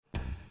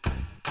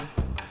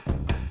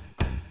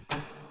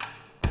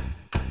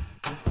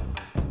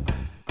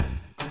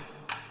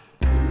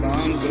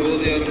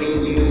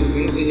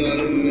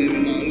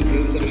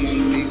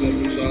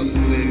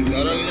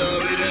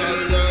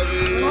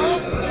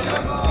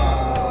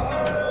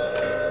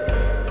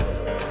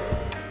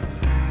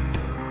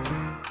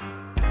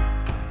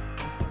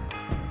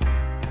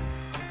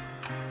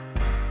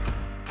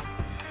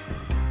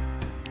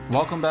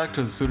Welcome back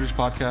to the Suraj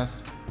Podcast.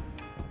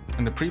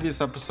 In the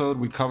previous episode,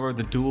 we covered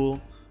the duel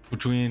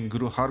between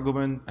Guru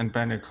Hargobind and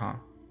Pandey Khan,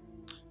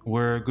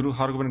 where Guru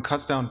Hargobind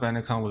cuts down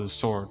Pandey Khan with his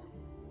sword.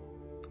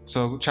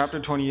 So chapter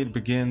 28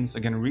 begins,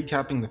 again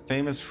recapping the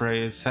famous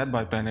phrase said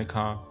by Pandey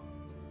Khan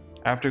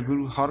after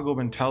Guru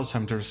Hargobind tells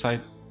him to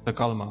recite the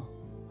kalma.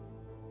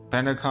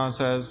 Pandey Khan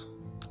says,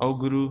 "O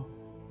Guru,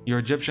 your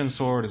Egyptian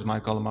sword is my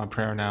kalma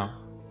prayer now."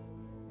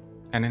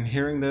 And in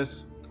hearing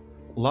this,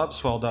 love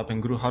swelled up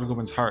in Guru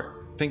Hargobind's heart,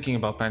 thinking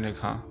about Pandey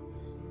Khan,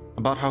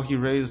 about how he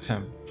raised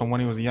him from when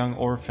he was a young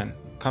orphan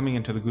coming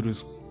into the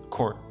Guru's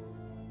court,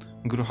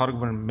 and Guru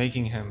Hargobind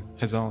making him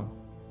his own,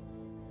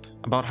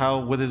 about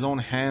how with his own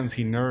hands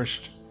he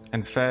nourished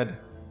and fed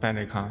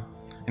Pandey Khan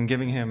and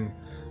giving him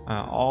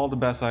all the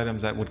best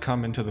items that would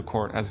come into the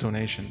court as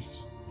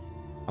donations,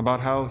 about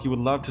how he would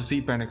love to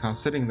see Pandey Khan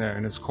sitting there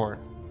in his court,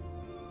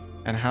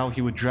 and how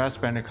he would dress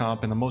Pandey Khan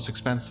up in the most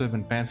expensive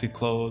and fancy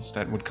clothes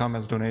that would come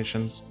as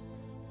donations,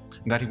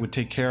 and that he would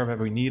take care of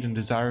every need and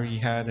desire he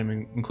had,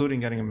 including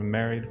getting him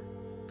married.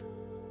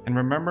 And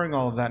remembering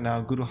all of that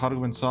now, Guru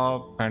Hargobind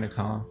saw Pandey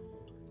Khan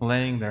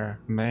laying there,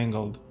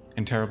 mangled,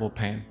 in terrible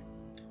pain,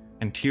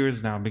 and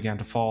tears now began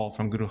to fall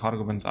from Guru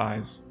Hargobind's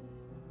eyes.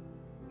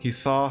 He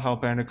saw how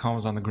Pandey Khan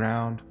was on the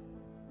ground,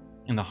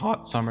 in the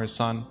hot summer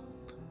sun,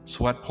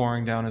 sweat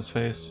pouring down his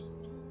face.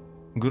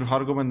 Guru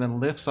Hargobind then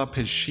lifts up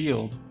his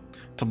shield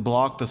to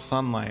block the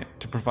sunlight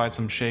to provide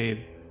some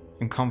shade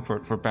and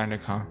comfort for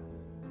Pandey Khan.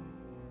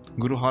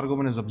 Guru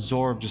Hargobind is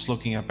absorbed just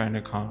looking at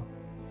Pandey Khan.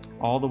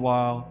 All the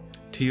while,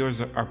 tears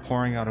are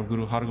pouring out of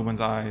Guru Hargobind's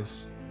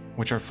eyes,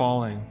 which are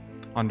falling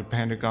onto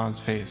Pandey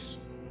Khan's face.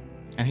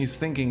 And he's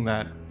thinking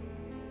that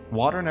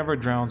water never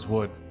drowns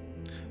wood,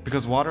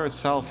 because water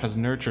itself has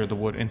nurtured the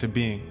wood into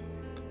being.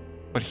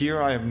 But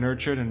here I have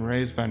nurtured and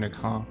raised Pandey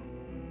Khan,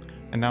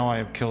 and now I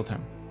have killed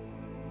him.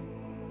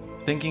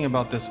 Thinking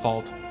about this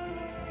fault,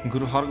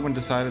 Guru Hargobind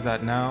decided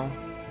that now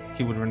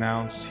he would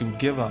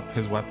give up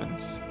his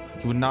weapons.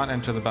 He would not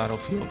enter the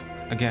battlefield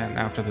again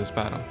after this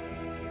battle.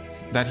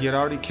 That he had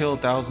already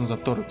killed thousands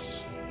of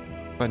Turks,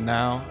 but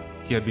now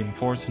he had been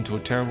forced into a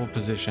terrible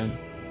position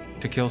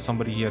to kill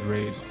somebody he had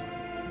raised.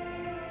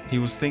 He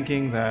was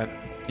thinking that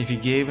if he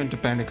gave in to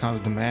Pandey Khan's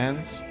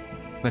demands,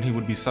 then he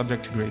would be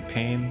subject to great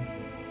pain,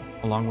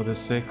 along with his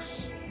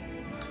Sikhs.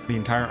 The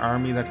entire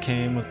army that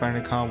came with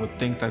Pandey Khan would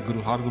think that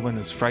Guru Hargobind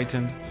is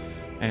frightened,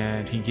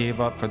 and he gave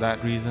up for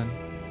that reason.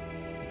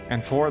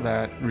 And for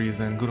that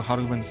reason, Guru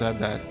Hargobind said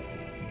that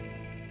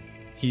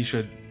he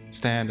should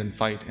stand and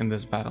fight in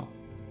this battle.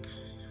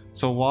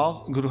 So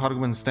while Guru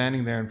Hargobind is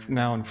standing there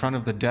now in front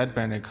of the dead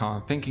Pandey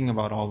Khan, thinking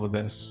about all of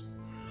this,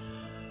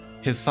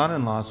 his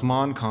son-in-law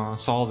Osman Khan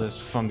saw this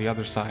from the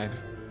other side.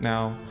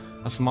 Now,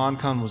 Osman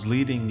Khan was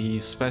leading the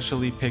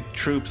specially picked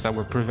troops that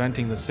were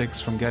preventing the Sikhs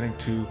from getting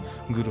to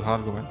Guru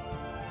Hargobind.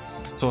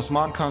 So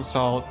Osman Khan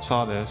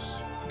saw this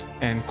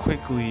and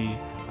quickly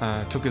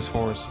took his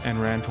horse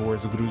and ran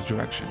towards the Guru's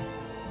direction.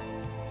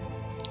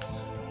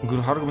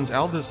 Guru Hargobind's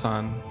eldest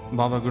son,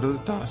 Baba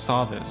Gurditta,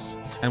 saw this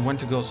and went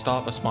to go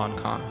stop Osman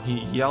Khan. He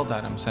yelled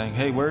at him saying,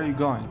 "Hey, where are you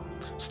going?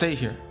 Stay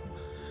here,"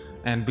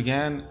 and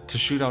began to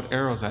shoot out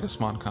arrows at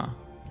Osman Khan.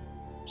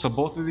 So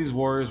both of these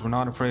warriors were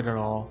not afraid at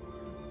all,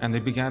 and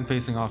they began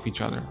facing off each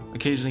other,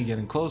 occasionally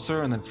getting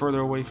closer and then further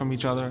away from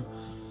each other.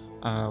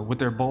 With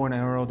their bow and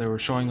arrow, they were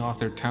showing off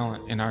their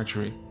talent in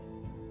archery.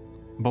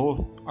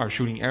 Both are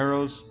shooting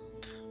arrows,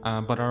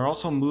 but are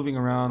also moving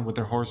around with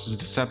their horses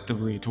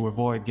deceptively to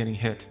avoid getting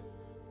hit.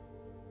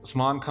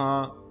 Osman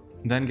Khan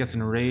then gets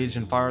enraged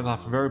and fires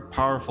off a very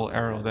powerful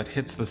arrow that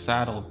hits the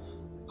saddle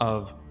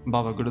of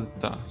Baba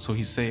Gurditta, so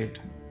he's saved.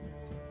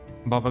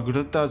 Baba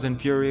Gurditta is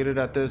infuriated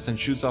at this and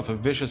shoots off a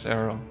vicious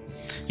arrow.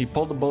 He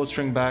pulled the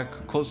bowstring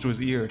back close to his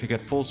ear to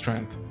get full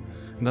strength,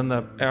 and then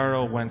the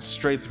arrow went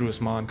straight through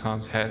Osman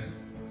Khan's head,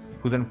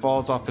 who then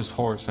falls off his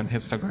horse and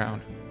hits the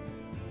ground.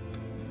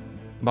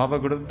 Baba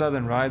Gurditta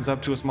then rides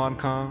up to Osman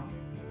Khan,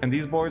 and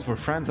these boys were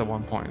friends at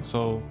one point,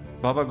 so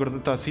Baba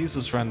Gurditta sees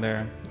his friend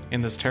there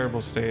in this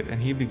terrible state,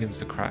 and he begins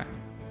to cry.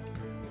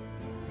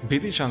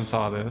 Bidhi Chand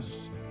saw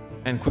this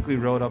and quickly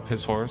rode up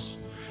his horse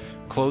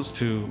close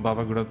to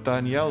Baba Gurditta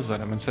and yells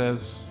at him and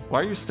says, "Why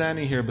are you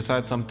standing here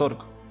beside some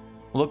Turk?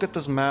 Look at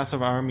this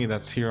massive army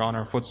that's here on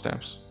our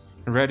footsteps.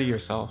 Ready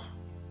yourself,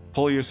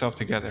 pull yourself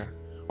together,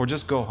 or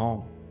just go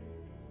home."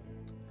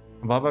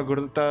 Baba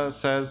Gurditta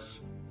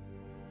says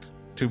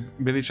to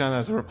Bidhi Chand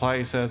as a reply,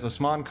 he says,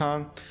 "Osman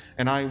Khan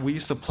and I, we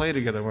used to play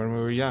together when we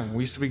were young.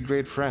 We used to be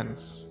great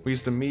friends. We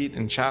used to meet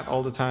and chat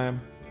all the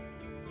time.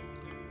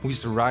 We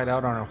used to ride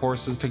out on our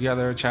horses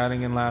together,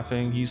 chatting and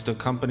laughing. He used to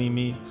accompany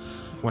me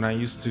when I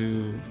used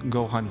to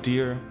go hunt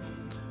deer.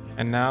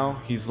 And now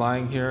he's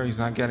lying here, he's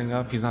not getting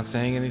up, he's not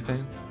saying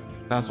anything.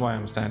 That's why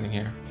I'm standing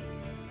here."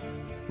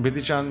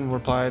 Bidhi Chand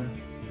replied,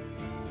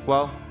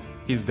 "Well,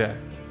 he's dead.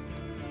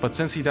 But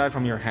since he died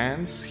from your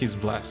hands, he's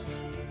blessed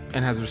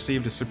and has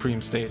received a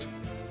supreme state.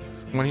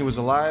 When he was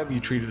alive,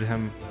 you treated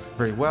him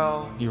very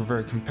well, you were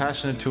very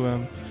compassionate to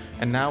him,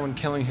 and now in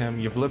killing him,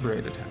 you've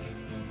liberated him."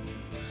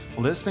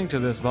 Listening to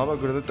this, Baba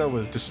Gurditta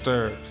was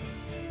disturbed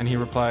And he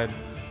replied,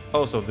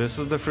 "Oh, so this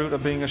is the fruit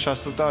of being a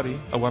Shastratari,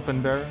 a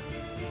weapon bearer?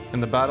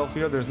 In the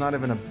battlefield, there's not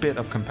even a bit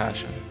of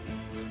compassion.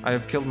 I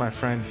have killed my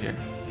friend here,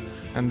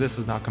 and this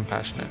is not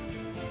compassionate."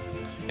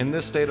 In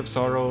this state of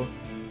sorrow,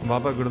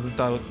 Baba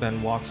Gurudutta then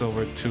walks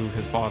over to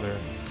his father,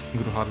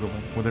 Guru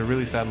Hargobind, with a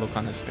really sad look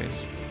on his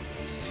face.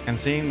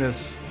 And seeing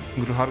this,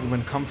 Guru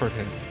Hargobind comforted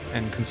him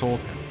and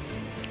consoled him.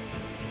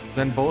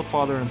 Then both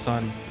father and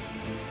son,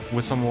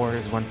 with some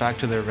warriors, went back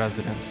to their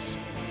residence,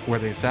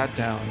 where they sat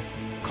down,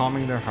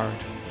 calming their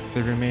heart.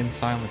 They remained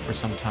silent for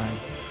some time,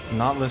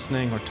 not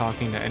listening or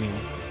talking to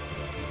anyone.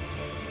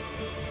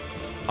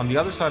 On the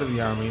other side of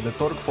the army, the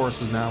Turk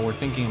forces now were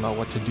thinking about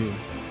what to do.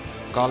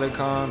 Kale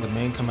Khan, the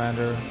main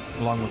commander,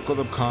 along with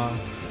Qutb Khan,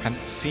 had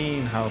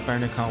seen how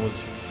Berne Khan was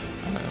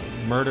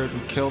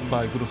killed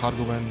by Guru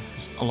Hargobind,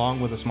 along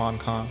with Osman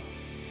Khan.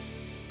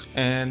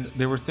 And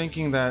they were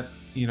thinking that,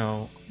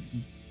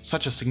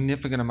 such a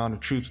significant amount of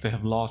troops they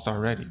have lost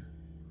already.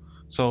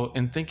 So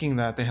in thinking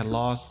that they had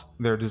lost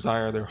their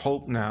desire, their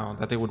hope now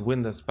that they would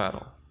win this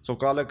battle. So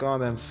Kale Khan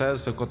then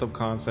says to Qutb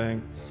Khan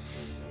saying,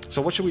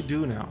 "So what should we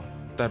do now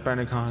that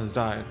Berne Khan has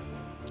died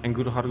and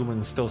Guru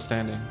Hargobind is still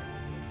standing?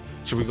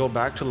 Should we go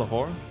back to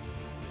Lahore?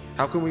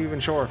 How can we even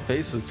show our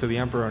faces to the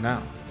emperor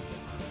now?"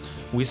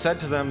 We said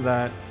to them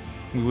that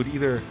we would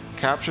either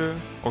capture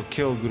or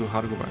kill Guru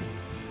Hargobind.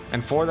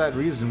 And for that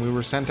reason, we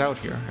were sent out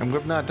here, and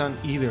we've not done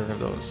either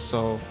of those.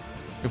 So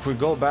if we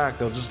go back,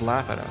 they'll just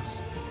laugh at us.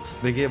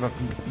 They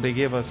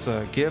gave us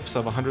gifts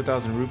of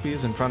 100,000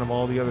 rupees in front of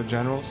all the other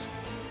generals.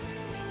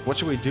 What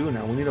should we do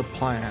now? We need a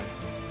plan,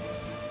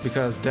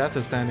 because death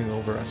is standing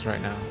over us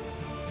right now.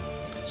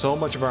 So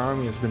much of our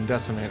army has been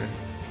decimated.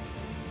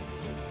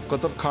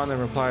 Qutb Khan then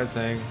replied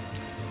saying,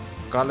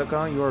 "Kale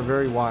Khan, you are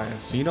very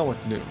wise. You know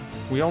what to do.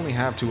 We only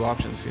have two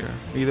options here.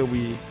 Either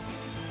we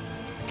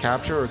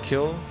capture or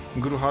kill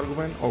Guru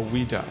Hargobind, or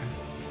we die.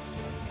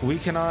 We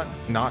cannot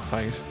not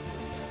fight.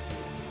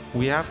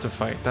 We have to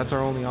fight. That's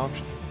our only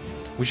option.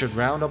 We should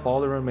round up all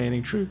the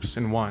remaining troops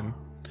in one,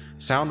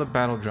 sound the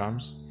battle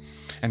drums,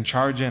 and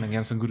charge in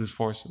against the Guru's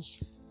forces.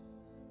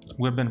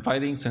 We've been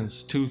fighting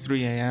since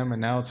 2-3 a.m. and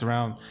now it's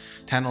around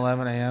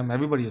 10-11 a.m.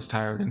 Everybody is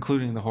tired,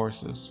 including the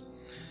horses.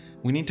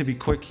 We need to be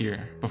quick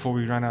here before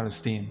we run out of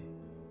steam."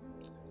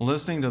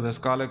 Listening to this,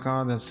 Kale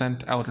Khan then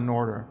sent out an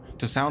order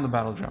to sound the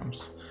battle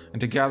drums and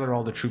to gather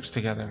all the troops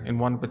together in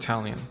one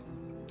battalion.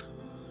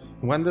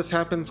 When this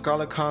happens,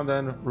 Kale Khan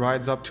then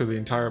rides up to the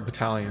entire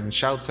battalion and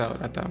shouts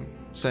out at them,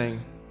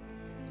 saying,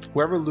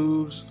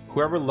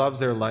 whoever loves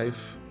their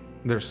life,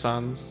 their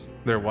sons,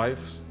 their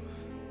wives,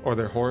 or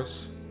their horse,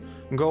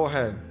 go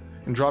ahead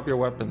and drop your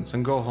weapons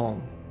and go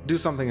home. Do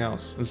something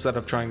else instead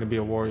of trying to be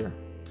a warrior.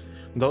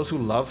 Those who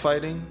love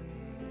fighting,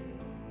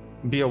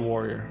 be a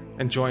warrior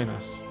and join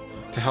us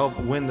to help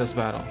win this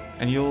battle,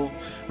 and you'll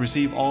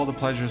receive all the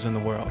pleasures in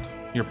the world.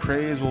 Your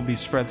praise will be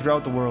spread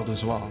throughout the world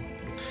as well.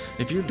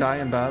 If you die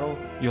in battle,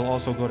 you'll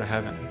also go to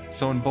heaven.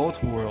 So in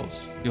both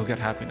worlds, you'll get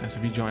happiness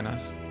if you join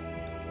us.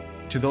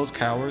 To those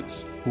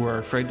cowards who are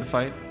afraid to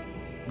fight,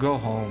 go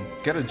home,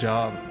 get a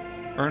job,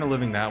 earn a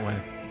living that way.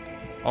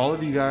 All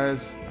of you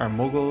guys are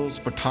Mughals,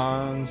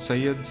 Pathans,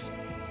 Sayyids.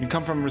 You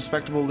come from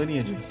respectable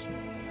lineages.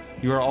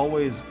 You are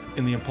always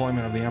in the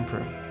employment of the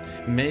emperor.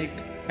 You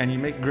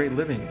make a great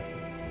living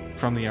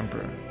from the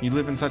emperor. You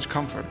live in such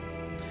comfort.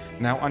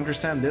 Now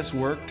understand this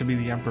work to be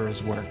the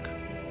emperor's work.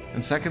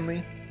 And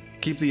secondly,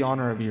 keep the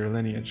honor of your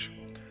lineage.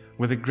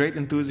 With a great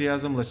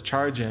enthusiasm, let's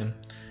charge in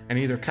and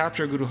either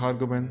capture Guru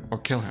Hargobind or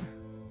kill him.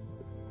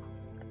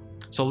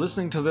 So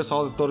listening to this,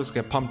 all the Turks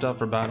get pumped up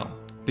for battle.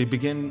 They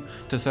begin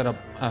to set up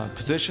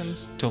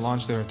positions to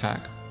launch their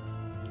attack.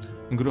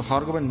 And Guru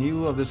Hargobind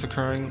knew of this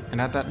occurring, and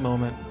at that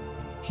moment,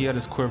 he had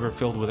his quiver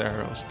filled with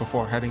arrows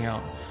before heading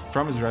out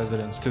from his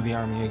residence to the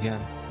army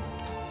again.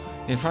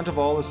 In front of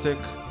all the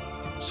Sikh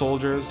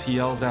soldiers, he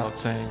yells out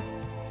saying,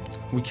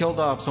 "We killed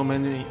off so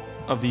many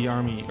of the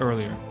army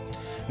earlier.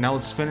 Now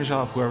let's finish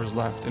off whoever's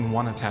left in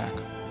one attack.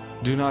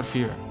 Do not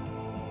fear.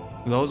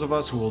 Those of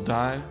us who will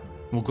die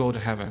will go to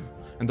heaven,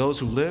 and those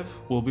who live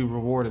will be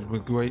rewarded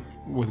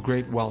with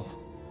great wealth."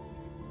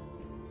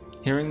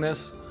 Hearing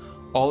this,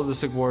 all of the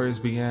Sikh warriors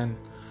began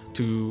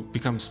to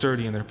become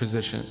sturdy in their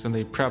positions, and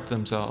they prepped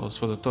themselves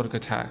for the Turk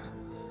attack.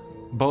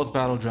 Both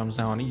battle drums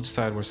now on each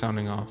side were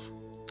sounding off.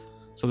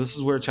 So this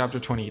is where chapter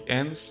 28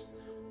 ends,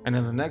 and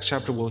in the next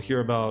chapter we'll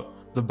hear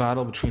about the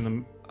battle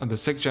between the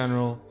Sikh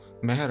general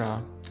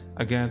Mehra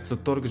against the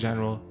Turk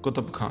general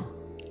Qutb Khan.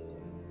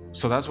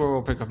 So that's where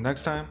we'll pick up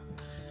next time.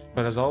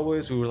 But as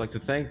always, we would like to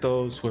thank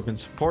those who have been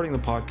supporting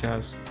the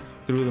podcast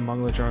through the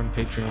Mangalacharan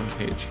Patreon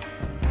page.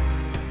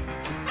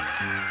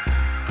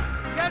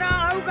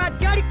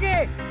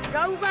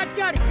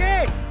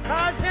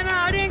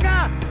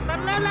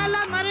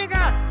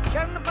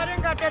 शरण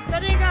परेगा ते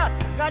तरेगा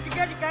गज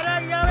गज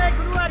करेगा वे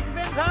गुरु